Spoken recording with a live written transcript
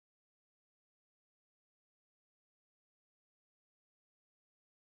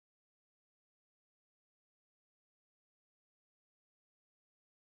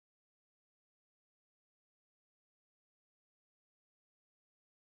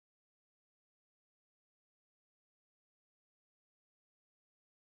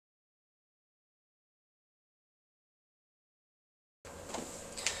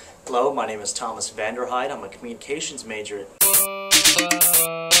Hello, my name is Thomas Vanderhyde. I'm a communications major.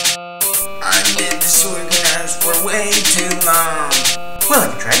 I've been disorganized for way too long. Well, I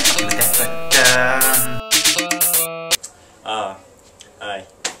can try to help you with that, Hi,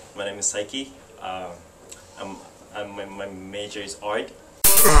 my name is Saiki. My major is art.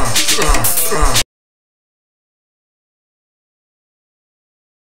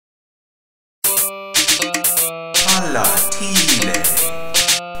 alloted.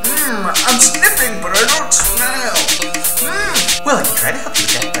 I'm sniffing, but I don't smell. Well, I can try to help you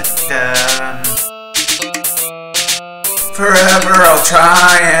with that, forever I'll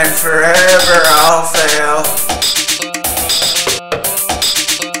try and forever I'll fail.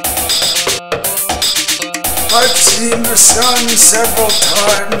 I've seen the sun several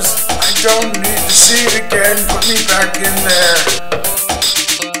times. I don't need to see it again. Put me back in there.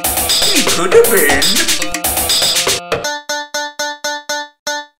 He could have been.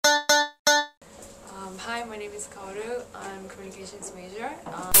 Hi, my name is Kaoru. I'm communications major.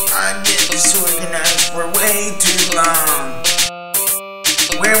 I've been disorganized for way too long.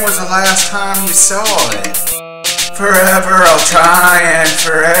 When was the last time you saw it? Forever I'll try and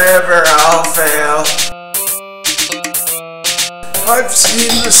forever I'll fail. I've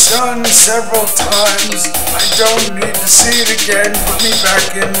seen the sun several times. I don't need to see it again. Put me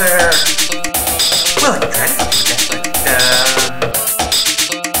back in there. Well, I can try to help you with that,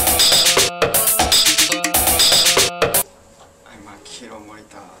 I'm Akiro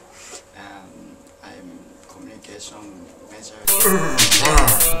Morita, and I'm communication major.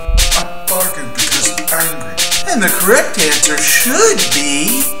 I'm barking because I'm angry. And the correct answer should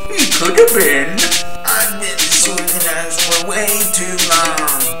be, he could have been. I've been disorganized for way too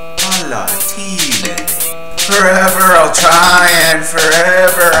long. alloted. Forever I'll try and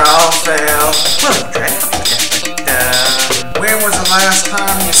forever I'll fail. Well, I can try to help you with that, when was the last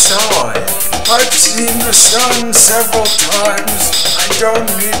time you saw it? I've seen the sun several times. I don't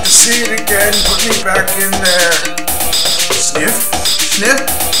need to see it again. Put me back in there. Sniff, sniff.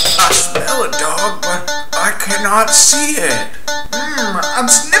 I smell a dog, but I cannot see it. I'm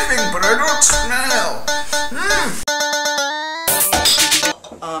sniffing, but I don't smell.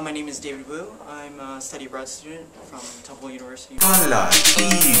 My name is David Wu. I'm a study abroad student from Temple University. alloted.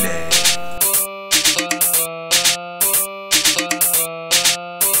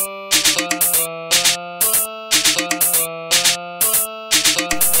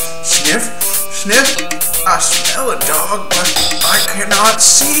 Sniff, sniff. I smell a dog, but I cannot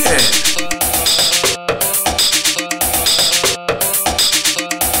see it.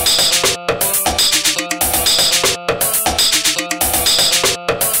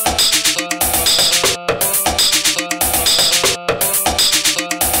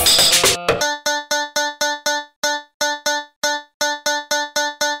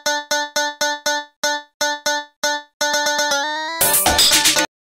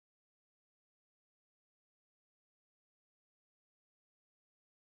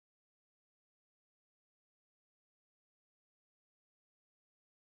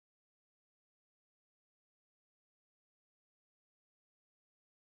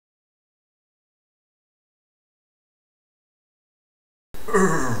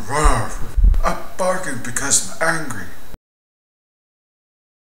 I'm barking because I'm angry.